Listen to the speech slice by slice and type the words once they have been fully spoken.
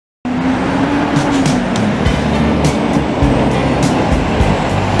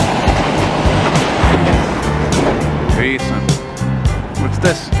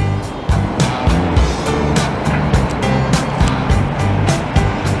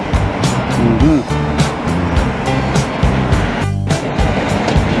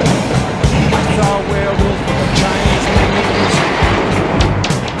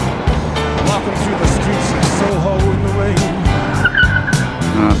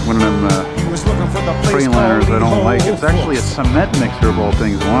One of them train liners I don't like. It's actually a cement mixer of all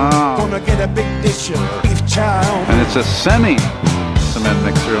things. Wow. And it's a semi-cement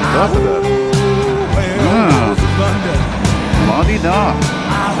mixer on top of that. La-di-da.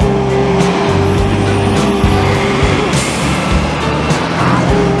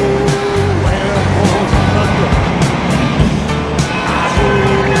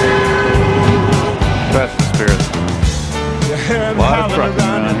 That's the spirit. A lot of trucking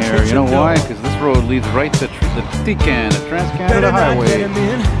around here. You know why? Because this road leads right to the TCAN, the Trans-Canada Highway.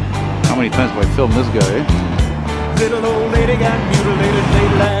 How many times have I filmed this guy, eh? Little old lady got mutilated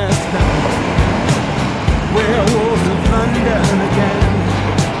late last night. Werewolves of London again.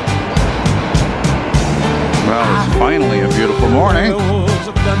 Well, it's finally a beautiful morning.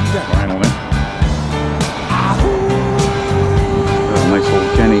 Finally. Got a nice old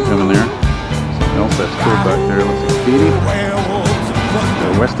Kenny coming there. Something else that's cool back there. Looks like Speedy.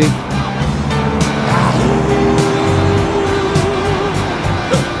 Westy.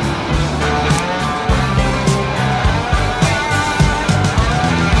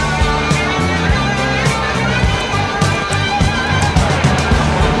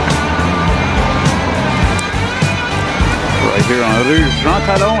 Right here on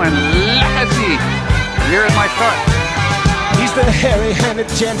JEAN-TALON and Legacy. Here in my shot. He's the hairy-handed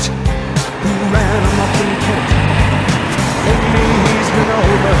gent who ran amok in Kent. He's been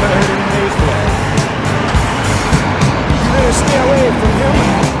overheard in Mayfair. You better stay away from him.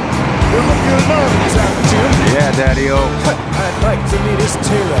 He'll look your lungs out, Jim. Yeah, Daddy-o. I'd like to meet his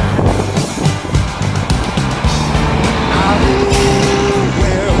tailor.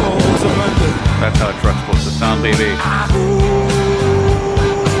 Werewolves of London. That's how a truck's supposed to sound, baby.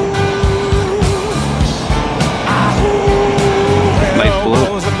 Nice blue.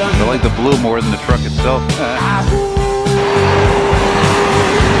 I like the blue more than the truck itself.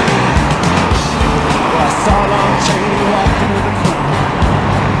 I saw Long Chain walking with a crew,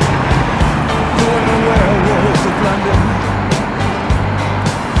 doing the werewolves of London.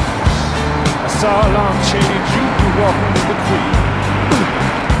 I saw Long Chain Juke walking with the crew,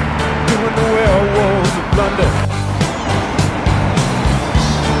 doing the werewolves of London.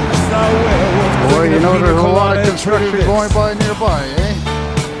 I saw werewolves. Boy, you know there's a lot of construction going by nearby, eh?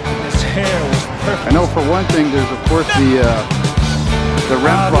 His hair was perfect. I know for one thing, there's of course the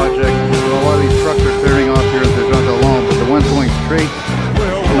REM project. A lot of these trucks are clearing off here at JEAN-TALON, but the ones going straight,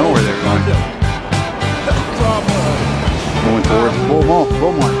 I know where they're going. Going towards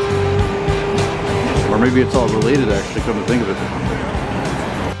Beaumont. Or maybe it's all related actually, come to think of it.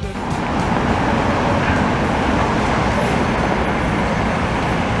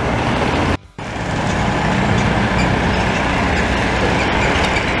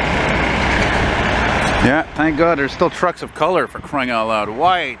 Yeah, thank God there's still trucks of color, for crying out loud.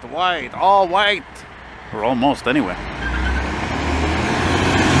 White, white, all white. Or almost, anyway.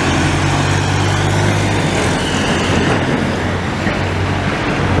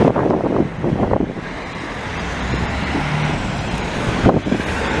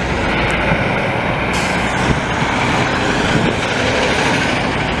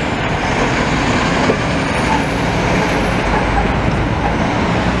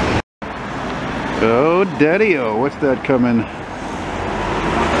 Oh, Daddy-o, what's that coming?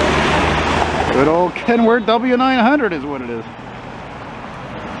 Good old Kenworth W900 is what it is.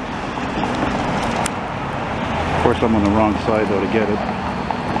 Of course, I'm on the wrong side though to get it.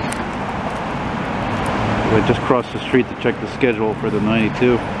 I just crossed the street to check the schedule for the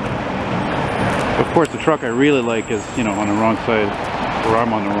 92. Of course, the truck I really like is, you know, on the wrong side, or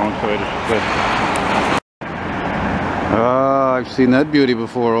I'm on the wrong side, I should say. Ah, I've seen that beauty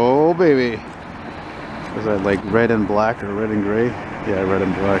before. Oh, baby. Was that like red and black or red and gray? Yeah, red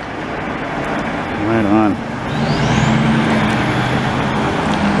and black. Right on.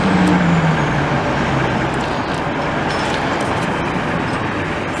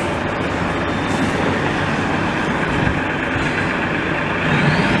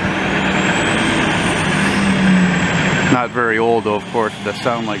 Not very old though, of course, to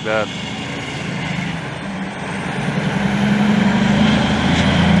sound like that.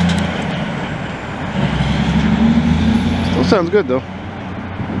 Still sounds good though.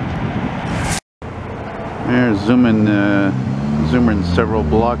 There's zooming several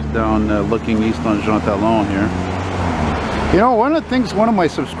blocks down, looking east on JEAN-TALON here. You know, one of the things one of my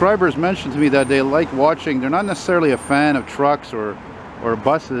subscribers mentioned to me that they like watching, they're not necessarily a fan of trucks or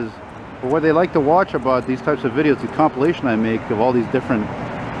buses, But what they like to watch about these types of videos, the compilation I make of all these different,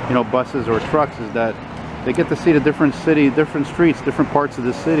 you know, buses or trucks, is that they get to see the different city, different streets, different parts of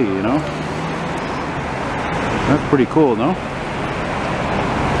the city, you know? That's pretty cool, no?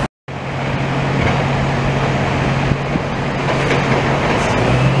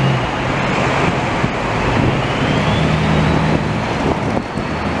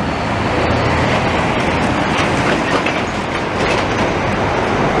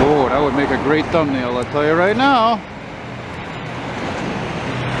 Oh, that would make a great thumbnail, I'll tell you right now.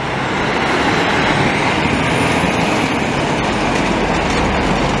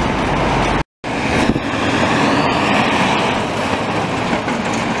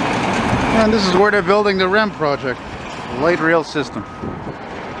 And this is where they're building the REM project, the light rail system.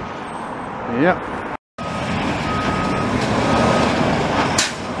 Yep.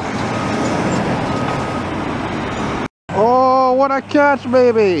 Oh, what a catch,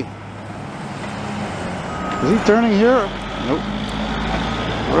 baby! Is he turning here? Nope.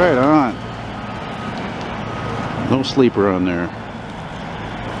 Right on. No sleeper on there.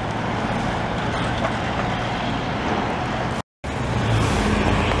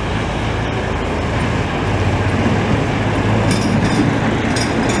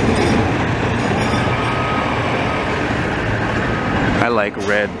 I like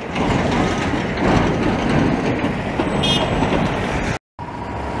red.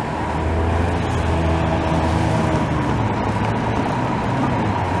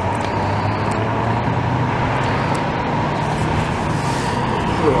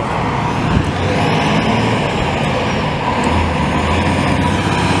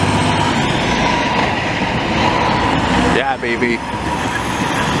 Yeah, baby.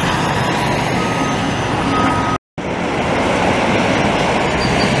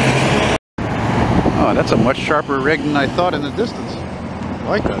 Oh, that's a much sharper rig than I thought in the distance. I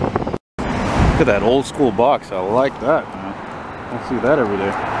like that. Look at that old school box. I like that, man. Don't see that every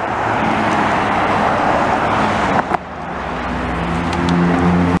day.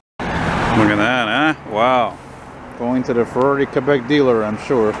 Look at that, huh? Wow. Going to the Ferrari Quebec dealer, I'm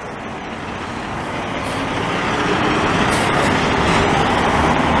sure.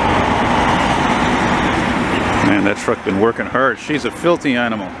 Man, that truck been working hard. She's a filthy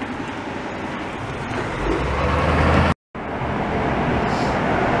animal.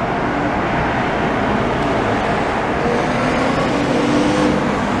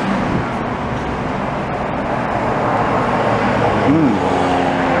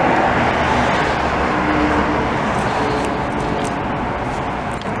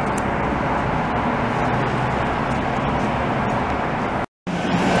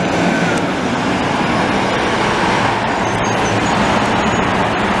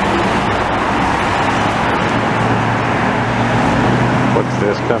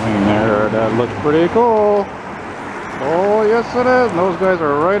 This coming there, that looks pretty cool. Oh yes it is. And those guys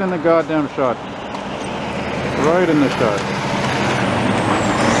are right in the goddamn shot. Right in the shot.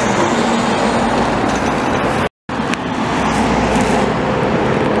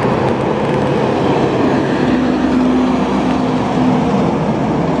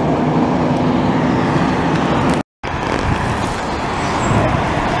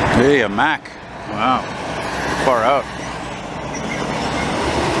 Hey, a Mac. Wow. Far out.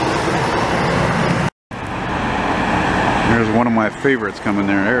 There's one of my favorites coming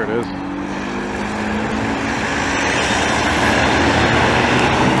there. There it is.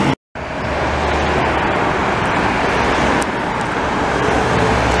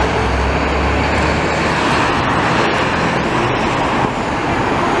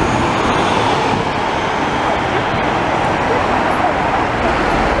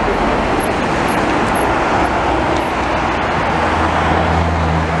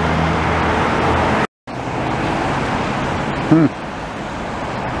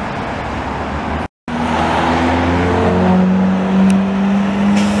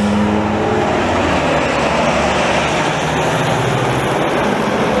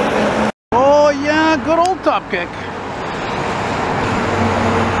 Oh yeah, good old top kick.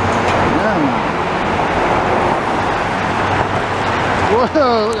 Yeah.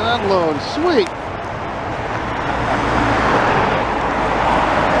 Whoa, look at that load. Sweet.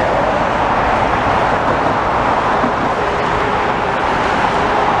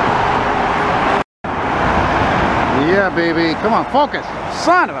 Yeah, baby. Come on, focus.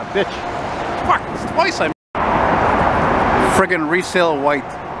 Son of a bitch. Fuck, it's twice I... Friggin' resale white.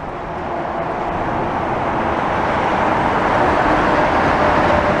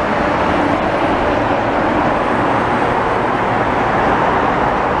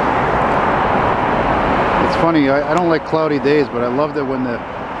 It's funny, I don't like cloudy days, but I love that when the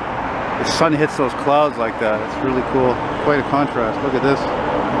the sun hits those clouds like that. It's really cool. Quite a contrast. Look at this.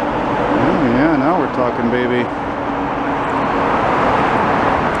 Oh yeah, now we're talking, baby.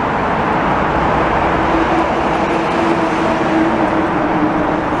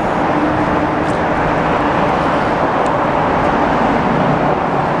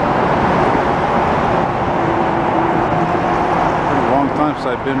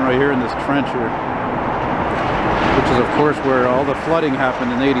 I've been right here in this trench here, which is of course where all the flooding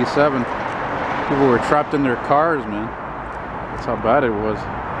happened in '87. People were trapped in their cars, man. That's how bad it was.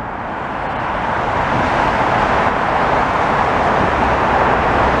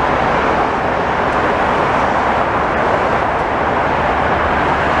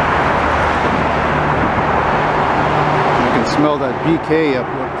 You can smell that BK up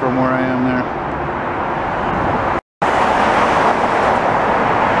from where I am there.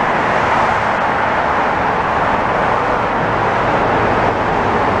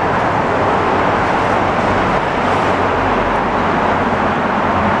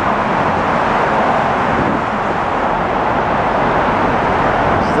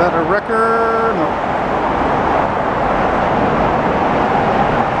 Wrecker? No.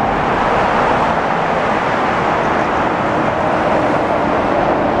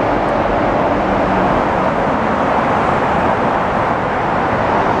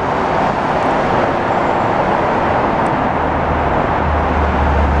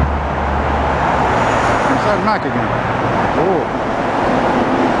 Where's that Mac again? Oh.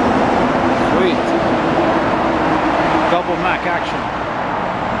 Sweet. Double Mac action.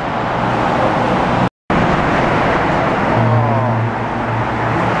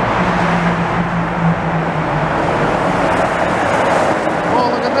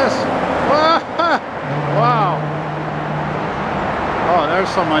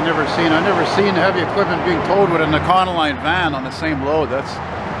 Something I've never seen. I've never seen heavy equipment being towed with an Econoline van on the same load. That's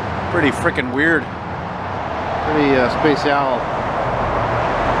pretty freaking weird. Pretty spatial.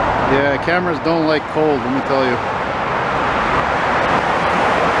 Yeah, cameras don't like cold, let me tell you.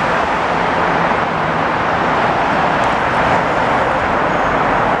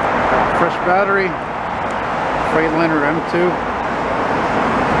 Fresh battery. Freightliner M2.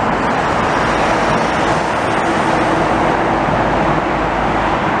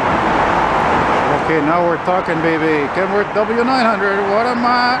 Okay, now we're talking, baby. Kenworth W900. What am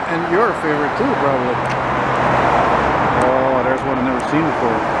I? And your favorite too, probably. Oh, there's one I've never seen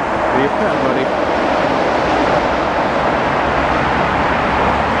before. Be a pet, buddy.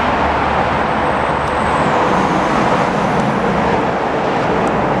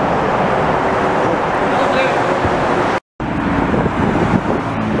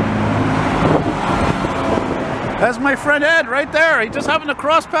 That's my friend Ed right there. He just happened to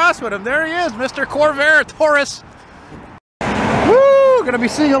cross paths with him. There he is, Mr. Corvair Taurus. Woo! Gonna be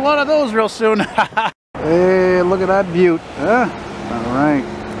seeing a lot of those real soon. Hey, look at that butte. Huh? All right.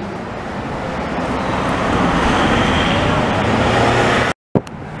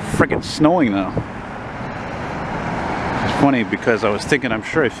 Frickin' snowing now. It's funny because I was thinking, I'm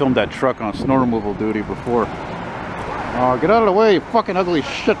sure I filmed that truck on snow removal duty before. Oh, get out of the way, you fucking ugly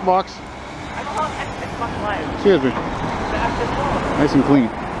shitbox. Excuse me. Nice and clean.